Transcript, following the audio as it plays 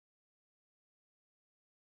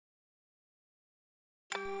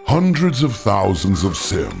Hundreds of thousands of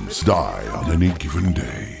Sims die on any given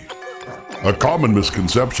day. A common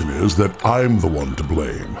misconception is that I'm the one to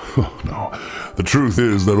blame. No, the truth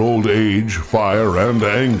is that old age, fire, and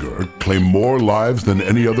anger claim more lives than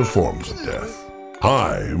any other forms of death.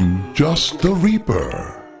 I'm just the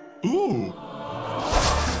Reaper. Ooh.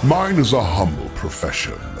 Mine is a humble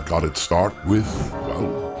profession that got its start with,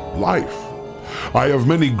 well, life. I have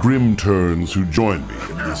many grim turns who join me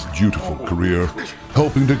in this dutiful career,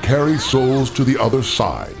 helping to carry souls to the other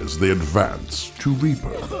side as they advance to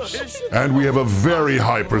Reapers. And we have a very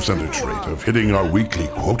high percentage rate of hitting our weekly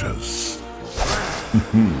quotas.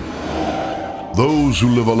 Those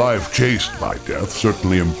who live a life chased by death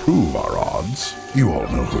certainly improve our odds. You all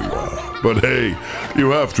know who you are. But hey,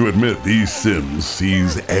 you have to admit these Sims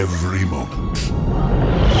seize every moment.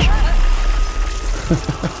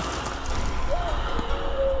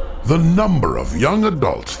 The number of young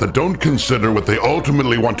adults that don't consider what they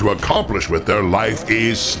ultimately want to accomplish with their life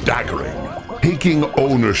is staggering. Taking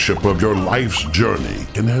ownership of your life's journey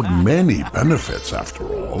can have many benefits after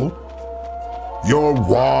all. Your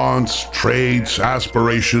wants, traits,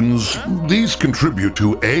 aspirations, these contribute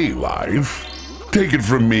to a life. Take it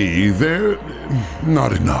from me, they're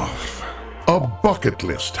not enough. A bucket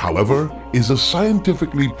list, however, is a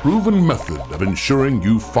scientifically proven method of ensuring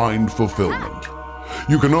you find fulfillment.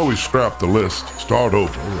 You can always scrap the list, start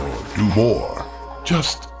over, or do more.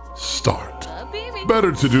 Just start.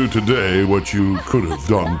 Better to do today what you could have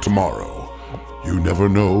done tomorrow. You never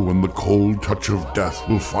know when the cold touch of death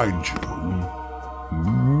will find you.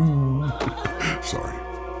 Sorry.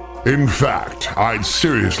 In fact, I'd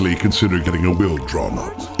seriously consider getting a will drawn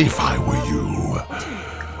up, if I were you.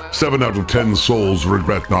 7 out of 10 souls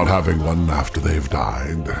regret not having one after they've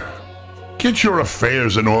died. Get your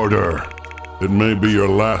affairs in order. It may be your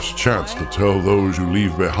last chance to tell those you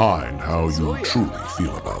leave behind how you truly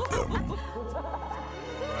feel about them.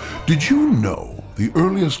 Did you know the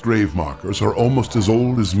earliest grave markers are almost as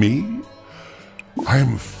old as me? I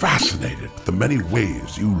am fascinated with the many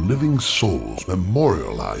ways you living souls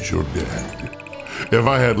memorialize your dead. If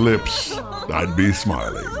I had lips, I'd be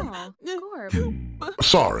smiling.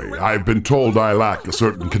 Sorry, I've been told I lack a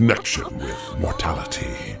certain connection with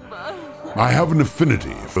mortality. I have an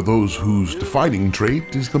affinity for those whose defining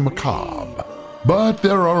trait is the macabre. But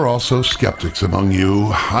there are also skeptics among you.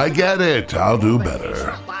 I get it, I'll do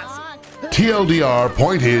better. TLDR,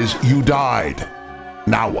 point is, you died.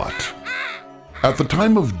 Now what? At the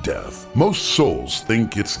time of death, most souls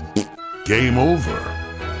think it's game over.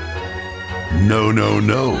 No, no,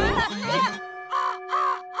 no.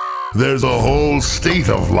 There's a whole state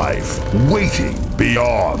of life waiting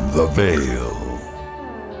beyond the veil.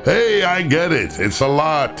 Hey, I get it. It's a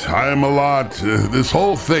lot. I'm a lot. This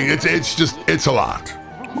whole thing, it's a lot.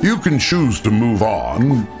 You can choose to move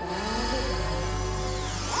on.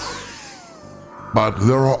 But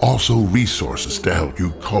there are also resources to help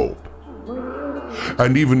you cope.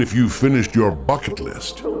 And even if you've finished your bucket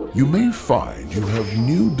list, you may find you have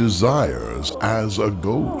new desires as a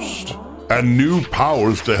ghost, and new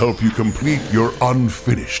powers to help you complete your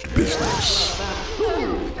unfinished business.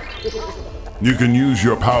 You can use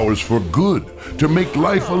your powers for good to make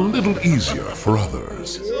life a little easier for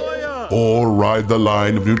others. Or ride the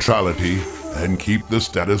line of neutrality and keep the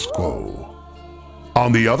status quo.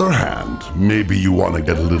 On the other hand, maybe you want to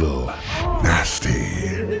get a little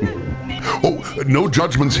nasty. Oh, no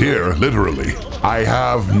judgments here, literally. I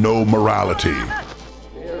have no morality.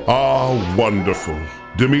 Ah, wonderful.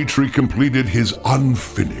 Dimitri completed his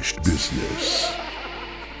unfinished business.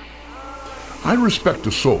 I respect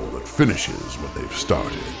a soul that finishes what they've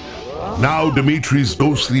started. Now Dimitri's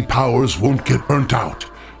ghostly powers won't get burnt out,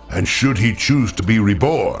 and should he choose to be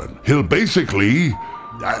reborn, he'll basically,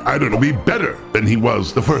 I don't know, be better than he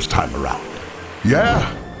was the first time around.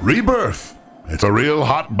 Yeah, rebirth. It's a real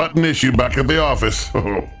hot-button issue back at the office.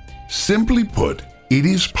 Simply put, it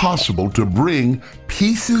is possible to bring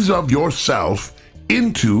pieces of yourself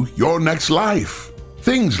into your next life.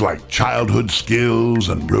 Things like childhood skills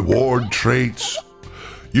and reward traits.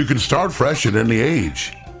 You can start fresh at any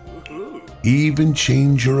age. Even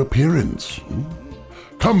change your appearance.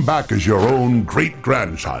 Come back as your own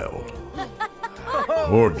great-grandchild.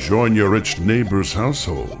 Or join your rich neighbor's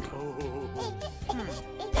household.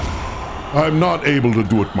 I'm not able to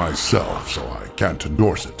do it myself, so I can't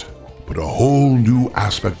endorse it. But a whole new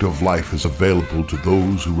aspect of life is available to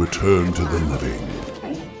those who return to the living.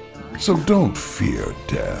 So don't fear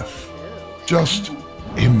death. Just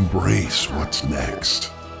embrace what's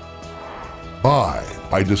next. Buy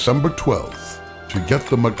by December 12th to get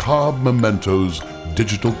the Macabre Mementos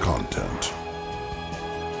digital content.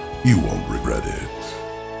 You won't regret it.